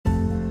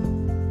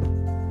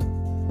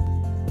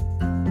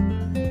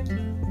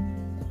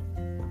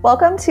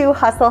Welcome to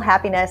Hustle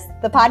Happiness,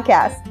 the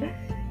podcast.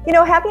 You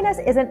know, happiness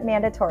isn't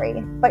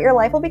mandatory, but your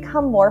life will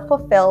become more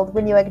fulfilled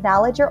when you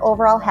acknowledge your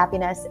overall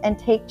happiness and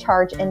take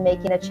charge in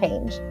making a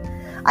change.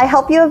 I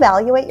help you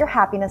evaluate your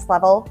happiness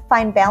level,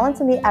 find balance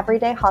in the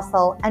everyday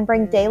hustle, and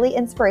bring daily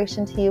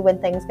inspiration to you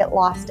when things get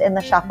lost in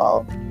the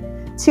shuffle.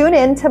 Tune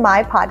in to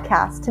my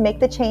podcast to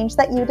make the change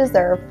that you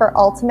deserve for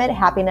ultimate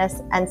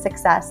happiness and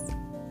success.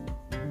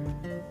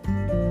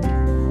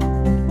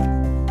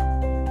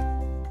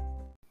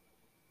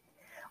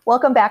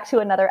 Welcome back to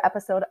another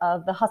episode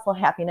of the Hustle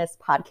Happiness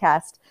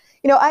podcast.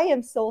 You know, I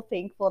am so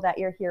thankful that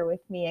you're here with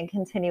me and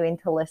continuing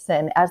to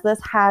listen, as this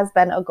has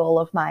been a goal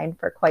of mine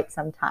for quite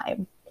some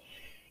time.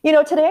 You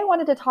know, today I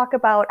wanted to talk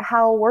about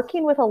how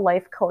working with a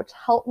life coach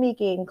helped me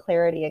gain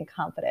clarity and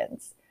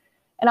confidence.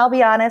 And I'll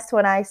be honest,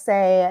 when I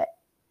say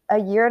a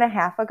year and a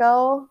half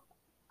ago,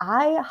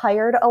 I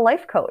hired a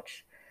life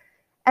coach.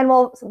 And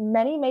while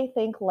many may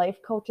think life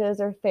coaches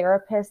or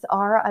therapists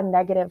are a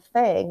negative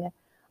thing,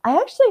 I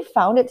actually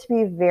found it to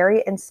be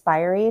very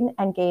inspiring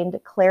and gained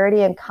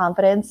clarity and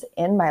confidence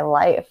in my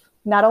life,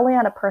 not only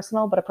on a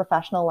personal, but a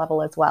professional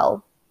level as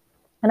well.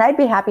 And I'd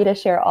be happy to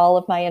share all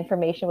of my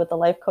information with the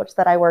life coach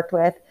that I worked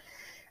with.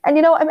 And,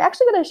 you know, I'm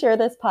actually going to share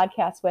this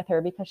podcast with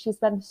her because she's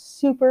been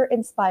super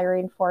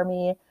inspiring for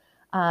me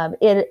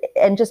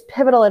and just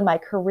pivotal in my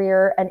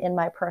career and in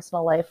my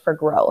personal life for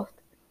growth.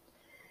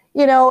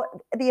 You know,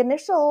 the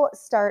initial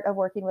start of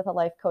working with a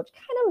life coach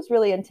kind of was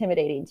really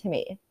intimidating to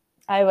me.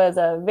 I was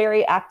a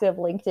very active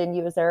LinkedIn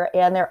user,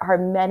 and there are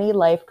many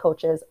life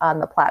coaches on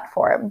the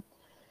platform.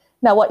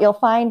 Now, what you'll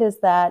find is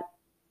that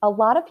a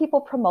lot of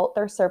people promote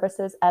their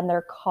services and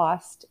their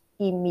cost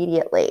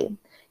immediately.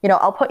 You know,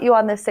 I'll put you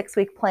on this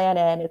 6-week plan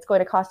and it's going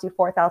to cost you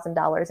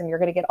 $4,000 and you're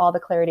going to get all the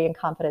clarity and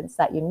confidence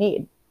that you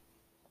need.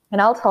 And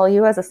I'll tell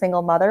you, as a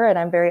single mother, and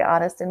I'm very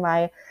honest in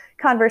my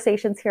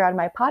conversations here on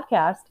my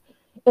podcast,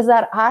 is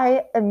that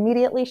I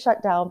immediately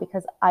shut down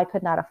because I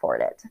could not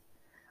afford it.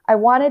 I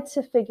wanted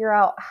to figure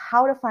out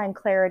how to find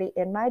clarity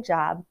in my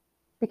job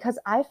because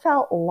I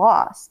felt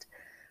lost,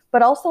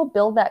 but also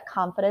build that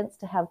confidence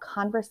to have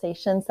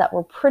conversations that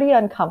were pretty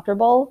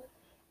uncomfortable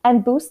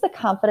and boost the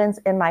confidence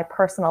in my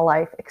personal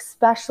life,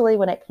 especially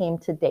when it came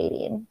to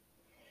dating.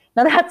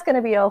 Now, that's going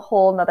to be a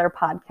whole nother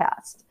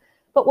podcast.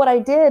 But what I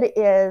did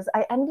is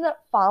I ended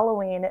up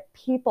following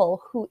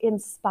people who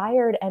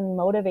inspired and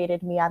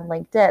motivated me on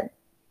LinkedIn.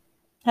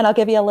 And I'll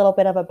give you a little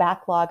bit of a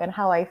backlog on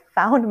how I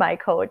found my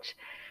coach,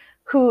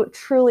 who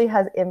truly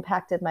has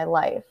impacted my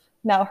life.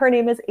 Now, her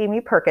name is Amy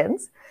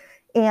Perkins,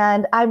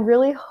 and I'm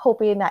really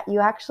hoping that you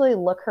actually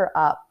look her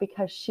up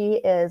because she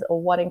is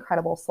one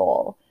incredible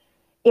soul.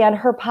 And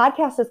her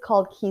podcast is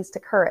called Keys to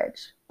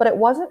Courage, but it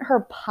wasn't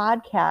her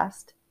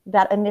podcast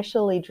that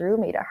initially drew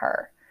me to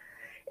her.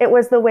 It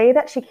was the way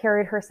that she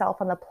carried herself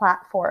on the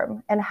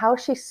platform and how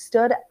she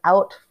stood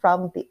out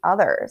from the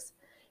others,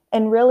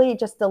 and really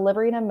just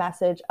delivering a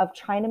message of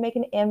trying to make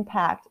an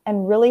impact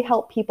and really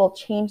help people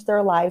change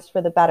their lives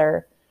for the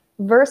better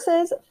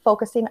versus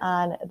focusing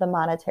on the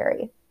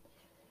monetary.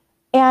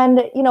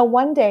 And, you know,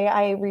 one day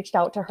I reached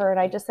out to her and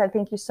I just said,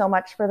 thank you so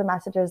much for the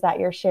messages that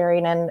you're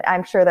sharing. And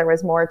I'm sure there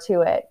was more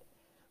to it.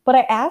 But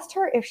I asked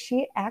her if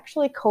she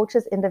actually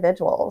coaches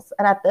individuals.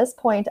 And at this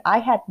point, I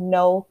had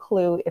no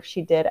clue if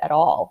she did at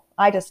all.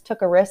 I just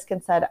took a risk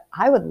and said,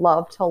 I would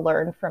love to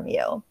learn from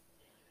you.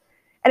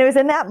 And it was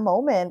in that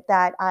moment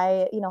that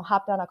I,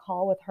 hopped on a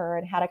call with her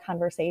and had a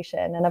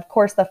conversation. And of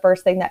course, the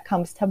first thing that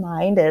comes to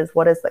mind is,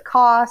 what is the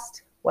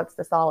cost? What's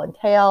this all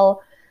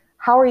entail?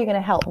 How are you going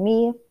to help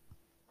me?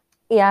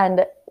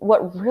 And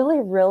what really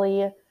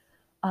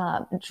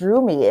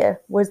drew me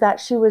was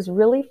that she was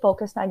really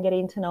focused on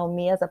getting to know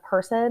me as a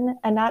person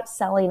and not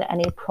selling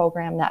any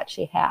program that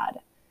she had.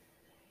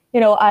 You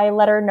know, I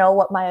let her know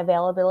what my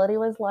availability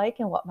was like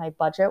and what my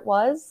budget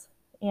was,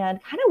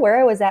 and kind of where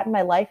I was at in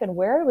my life and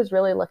where I was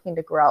really looking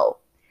to grow.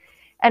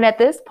 And at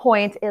this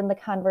point in the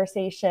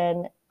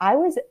conversation, I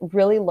was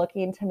really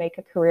looking to make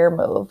a career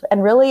move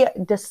and really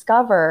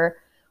discover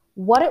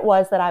what it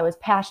was that I was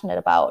passionate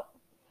about.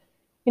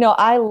 You know,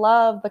 I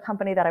love the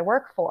company that I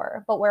work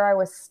for, but where I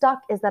was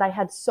stuck is that I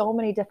had so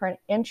many different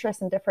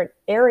interests in different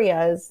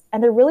areas,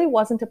 and there really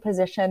wasn't a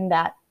position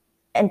that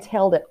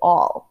entailed it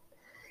all.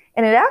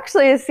 And it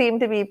actually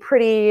seemed to be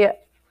pretty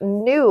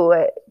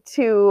new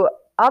to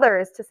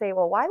others to say,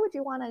 well, why would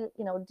you want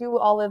to, do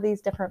all of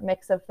these different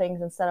mix of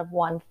things instead of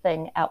one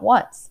thing at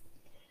once?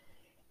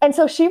 And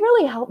so she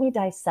really helped me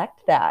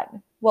dissect that.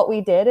 What we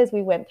did is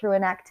we went through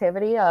an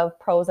activity of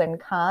pros and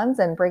cons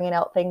and bringing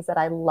out things that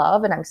I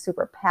love and I'm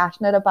super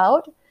passionate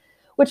about,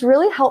 which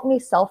really helped me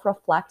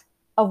self-reflect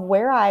of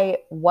where I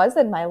was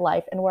in my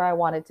life and where I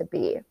wanted to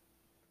be.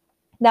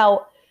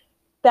 Now,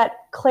 that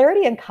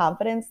clarity and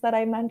confidence that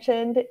I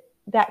mentioned,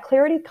 that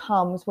clarity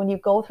comes when you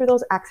go through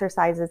those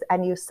exercises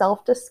and you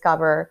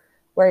self-discover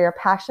where your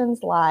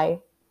passions lie,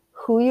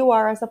 who you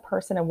are as a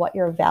person and what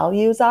your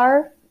values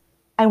are,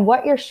 and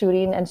what you're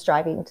shooting and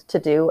striving to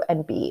do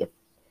and be.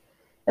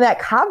 And that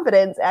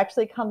confidence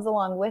actually comes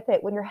along with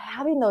it when you're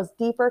having those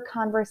deeper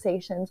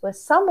conversations with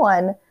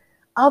someone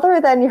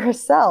other than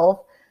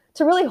yourself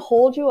to really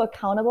hold you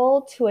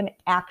accountable to an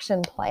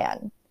action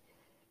plan.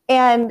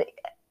 And,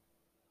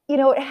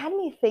 it had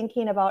me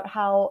thinking about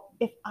how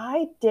if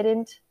I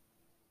didn't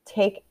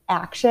take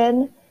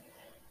action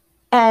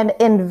and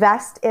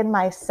invest in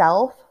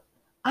myself,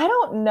 I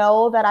don't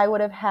know that I would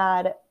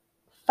have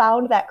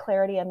found that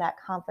clarity and that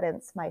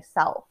confidence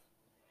myself.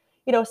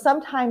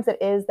 Sometimes it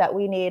is that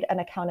we need an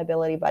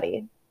accountability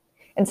buddy.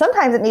 And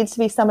sometimes it needs to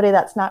be somebody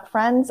that's not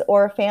friends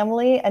or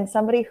family, and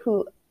somebody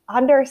who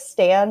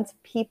understands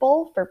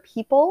people for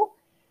people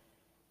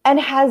and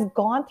has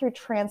gone through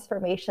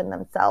transformation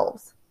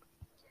themselves.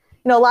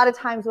 A lot of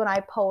times when I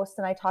post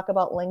and I talk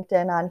about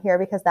LinkedIn on here,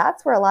 because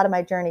that's where a lot of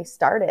my journey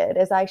started,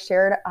 is I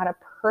shared on a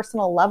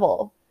personal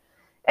level.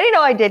 And,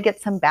 I did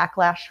get some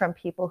backlash from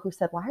people who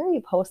said, why are you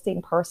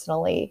posting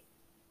personally?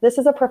 This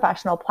is a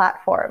professional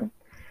platform.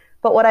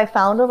 But what I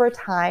found over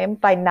time,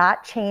 by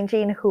not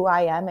changing who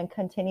I am and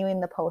continuing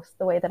the post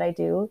the way that I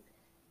do,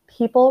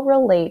 people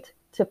relate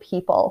to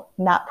people,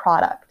 not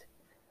product.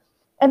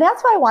 And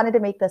that's why I wanted to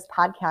make this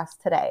podcast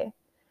today.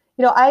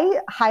 I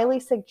highly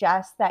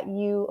suggest that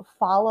you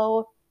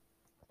follow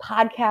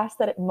podcasts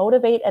that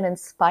motivate and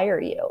inspire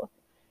you,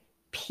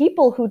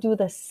 people who do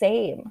the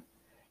same.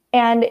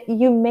 And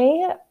you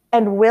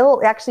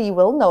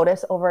will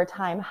notice over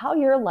time how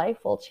your life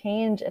will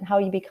change and how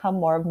you become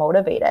more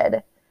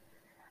motivated.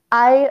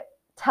 I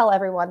tell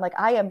everyone,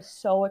 I am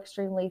so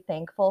extremely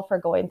thankful for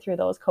going through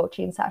those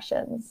coaching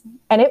sessions.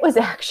 And it was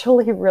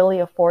actually really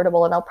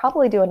affordable. And I'll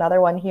probably do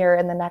another one here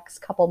in the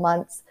next couple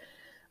months,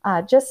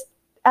 just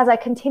as I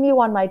continue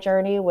on my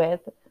journey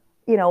with,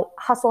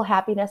 hustle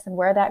happiness and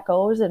where that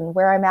goes and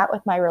where I'm at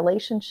with my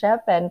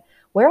relationship and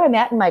where I'm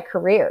at in my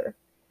career.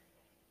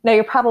 Now,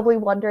 you're probably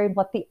wondering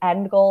what the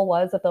end goal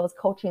was of those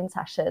coaching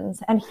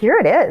sessions. And here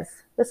it is.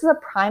 This is a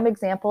prime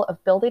example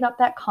of building up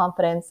that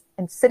confidence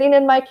and sitting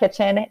in my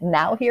kitchen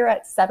now here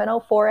at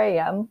 7:04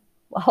 a.m.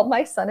 while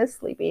my son is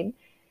sleeping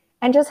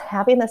and just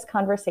having this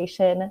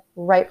conversation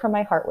right from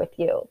my heart with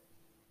you.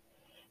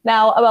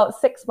 Now, about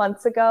 6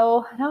 months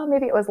ago, no,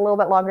 maybe it was a little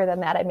bit longer than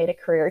that, I made a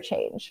career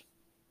change.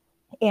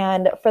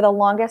 And for the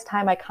longest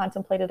time, I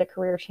contemplated a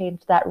career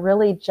change that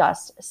really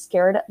just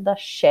scared the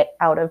shit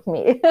out of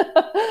me.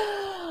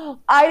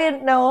 I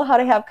didn't know how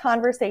to have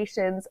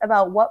conversations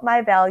about what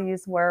my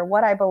values were,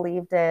 what I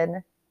believed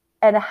in,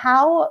 and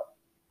how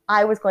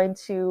I was going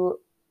to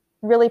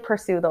really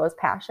pursue those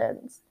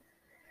passions.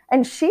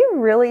 And she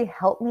really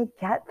helped me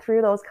get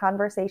through those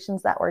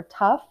conversations that were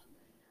tough.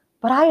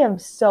 But I am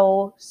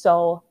so,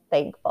 so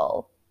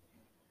thankful.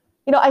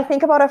 I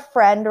think about a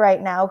friend right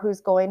now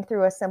who's going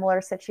through a similar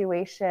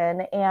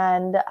situation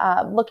and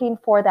looking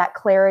for that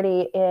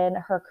clarity in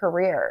her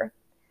career.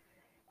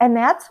 And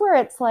that's where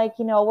it's like,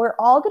 we're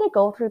all going to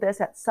go through this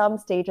at some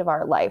stage of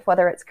our life,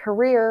 whether it's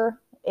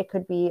career, it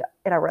could be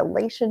in a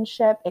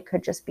relationship, it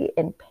could just be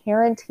in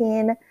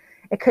parenting,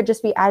 it could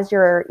just be as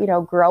you're,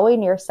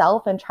 growing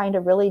yourself and trying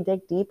to really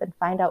dig deep and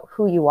find out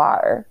who you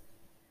are.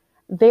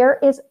 There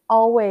is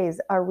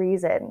always a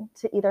reason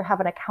to either have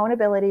an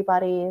accountability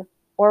buddy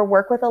or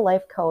work with a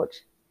life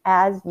coach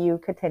as you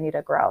continue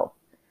to grow.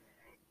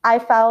 I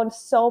found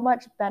so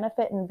much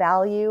benefit and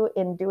value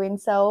in doing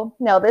so.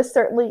 Now, this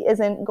certainly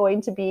isn't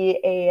going to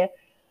be an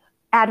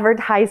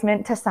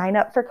advertisement to sign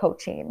up for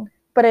coaching,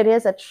 but it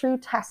is a true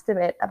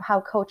testament of how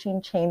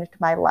coaching changed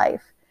my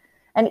life.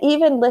 And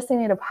even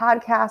listening to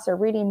podcasts or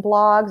reading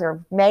blogs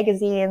or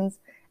magazines,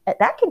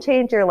 that can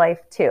change your life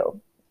too.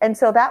 And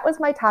so that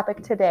was my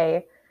topic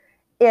today,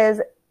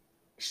 is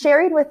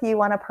sharing with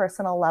you on a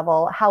personal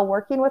level how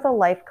working with a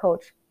life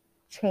coach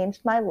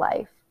changed my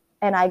life,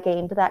 and I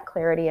gained that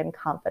clarity and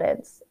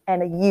confidence,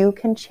 and you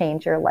can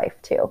change your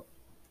life too.